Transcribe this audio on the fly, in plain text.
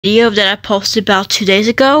video that I posted about 2 days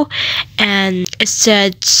ago, and it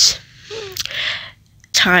said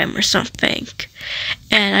time or something,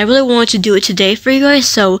 and I really wanted to do it today for you guys,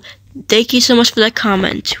 so thank you so much for that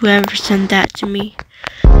comment, whoever sent that to me.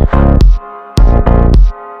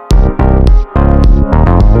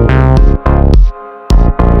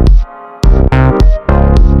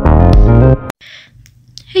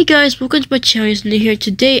 Hey guys, welcome to my channel. If you're new here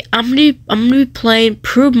today, I'm gonna be playing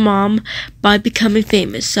Prove Mom by Becoming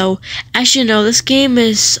Famous. So as you know, this game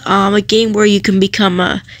is a game where you can become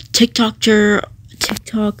a TikToker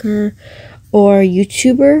or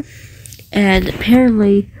YouTuber, and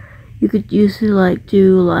apparently you could usually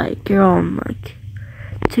do your own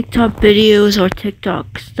TikTok videos or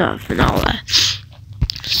TikTok stuff and all that.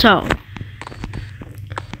 So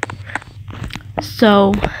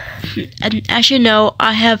and as you know,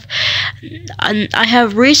 I have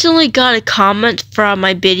recently got a comment from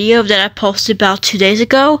my video that I posted about 2 days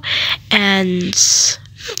ago, and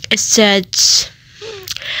it said,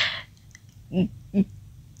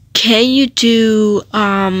 can you do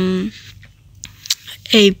a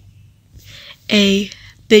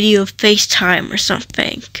video of FaceTime or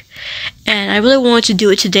something? And I really wanted to do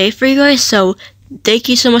it today for you guys, so thank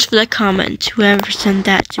you so much for that comment, whoever sent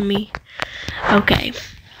that to me. Okay.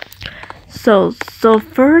 So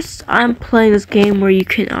first, I'm playing this game where you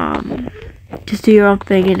can just do your own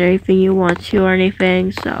thing and anything you want to or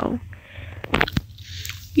anything. So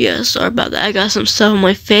yeah, sorry about that. I got some stuff on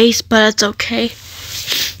my face, but it's okay.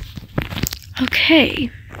 Okay,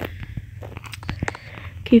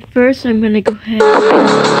 first I'm gonna go ahead.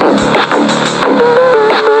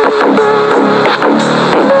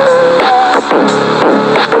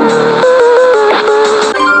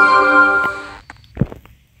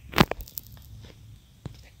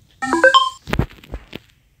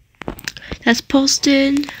 That's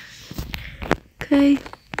posted. Okay.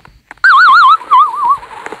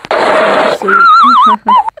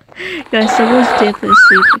 Guys, someone's definitely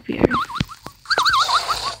asleep up here.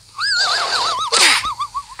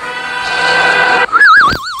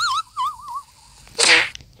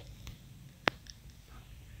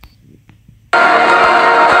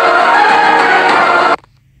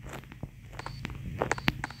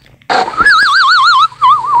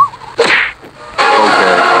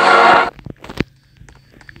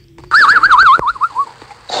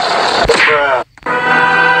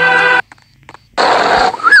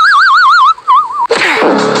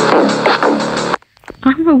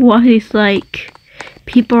 I don't know why these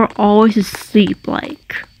people are always asleep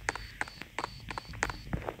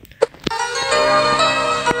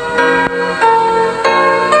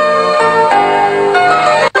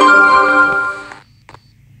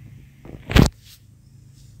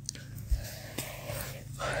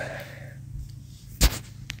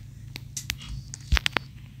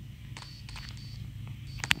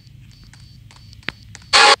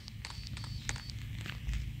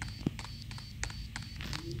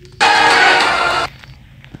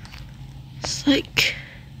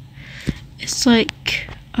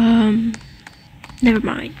never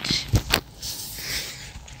mind.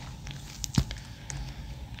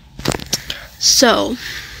 So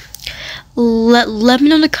let me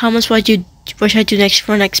know in the comments what should I do next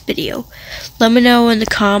for our next video. Let me know in the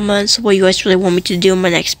comments what you guys really want me to do in my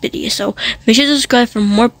next video. So make sure to subscribe for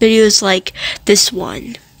more videos like this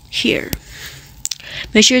one here.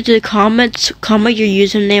 Make sure to comment your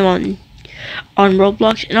username on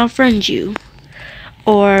Roblox, and I'll friend you,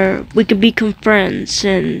 or we could become friends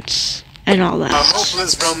and all that.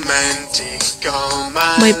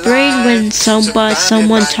 My brain when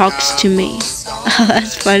someone talks to me.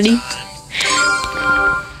 That's funny.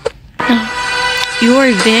 You are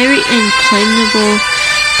a very implainable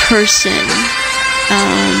person.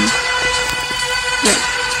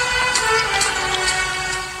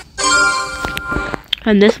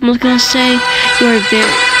 And this one's gonna say, you are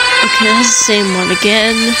very... Okay, that's the same one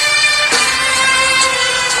again.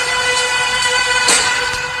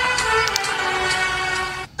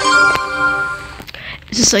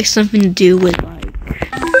 It's just something to do with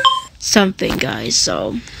something, guys.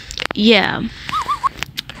 So yeah,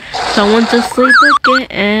 someone's asleep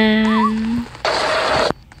again.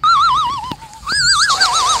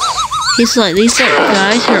 These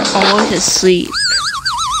guys are always asleep.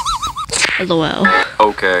 LOL.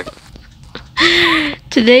 Okay.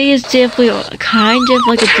 Today is definitely kind of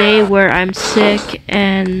a day where I'm sick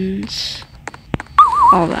and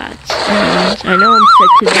all that. And I know I'm sick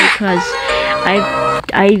today because I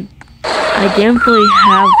definitely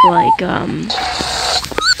have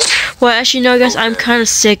well, as you know, guys, I'm kind of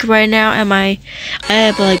sick right now, and I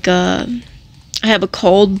have I have a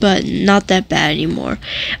cold, but not that bad anymore.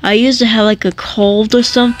 I used to have like a cold or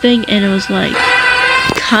something, and it was like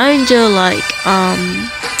kinda like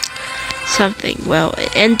something. Well,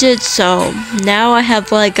 it ended, so now I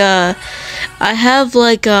have like a I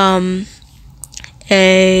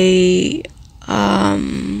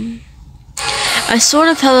sort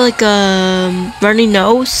of have like a runny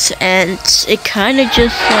nose, and it kind of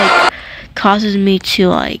just like causes me to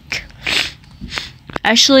like.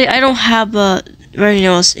 Actually, I don't have a runny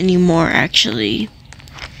nose anymore, actually,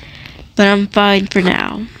 but I'm fine for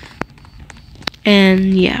now.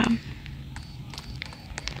 And yeah,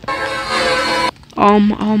 all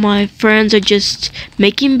my friends are just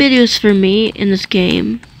making videos for me in this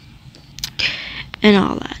game and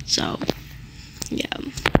all that. So yeah.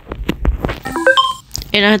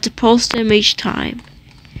 And I have to post them each time.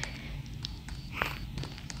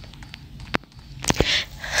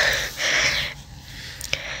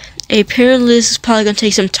 Apparently this is probably going to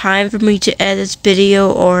take some time for me to edit this video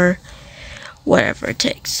or whatever it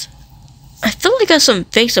takes. I feel like I got some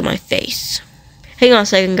fakes on my face. Hang on a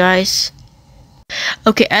second, guys.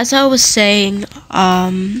 Okay, as I was saying,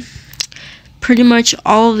 pretty much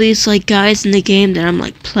all of these like guys in the game that I'm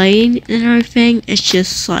like playing and everything, it's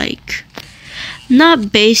just like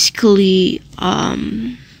not basically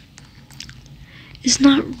it's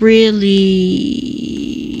not really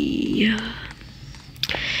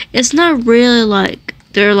like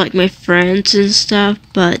they're like my friends and stuff,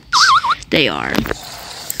 but they are.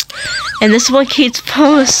 And this one keeps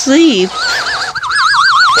falling asleep.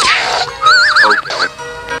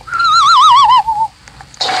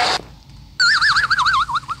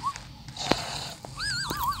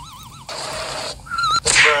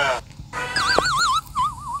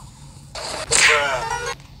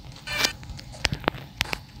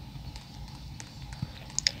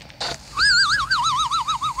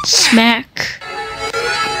 Smack.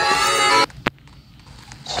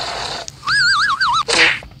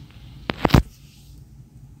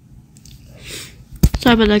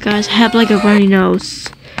 Sorry about that, guys. I have like a runny nose.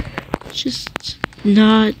 Just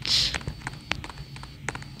not.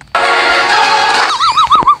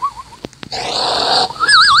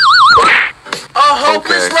 A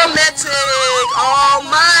hopeless romantic all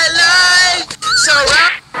my life.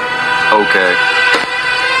 Okay.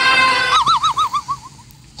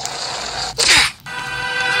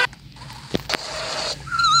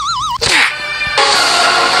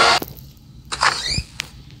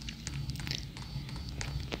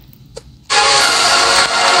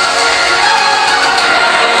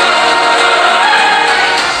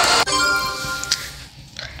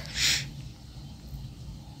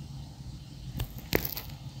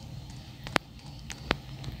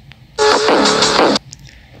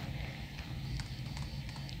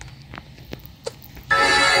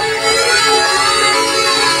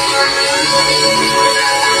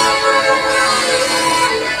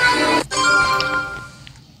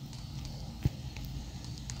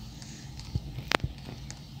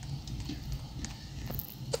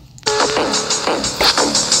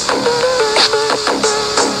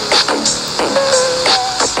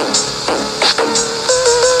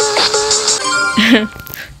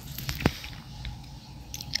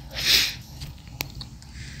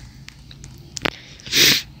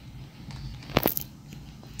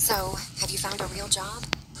 So, have you found a real job?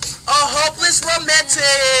 A hopeless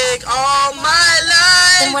romantic all my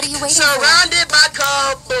life. Then what are you waiting for? Surrounded by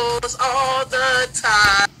couples all the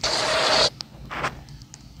time.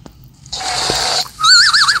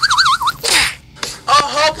 A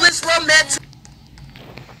hopeless romantic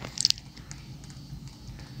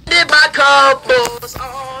surrounded by couples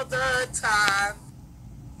all the time.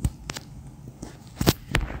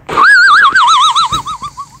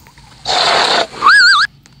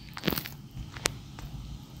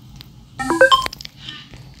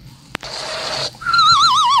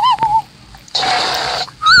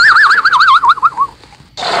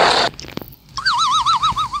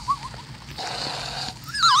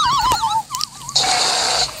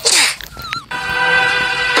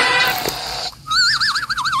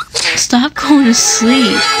 Stop going to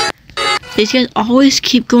sleep. These guys always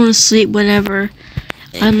keep going to sleep whenever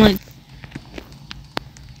I'm like.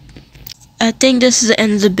 I think this is the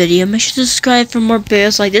end of the video. Make sure to subscribe for more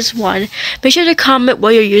videos like this one. Make sure to comment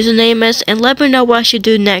what your username is and let me know what I should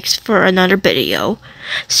do next for another video.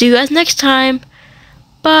 See you guys next time.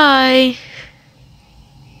 Bye.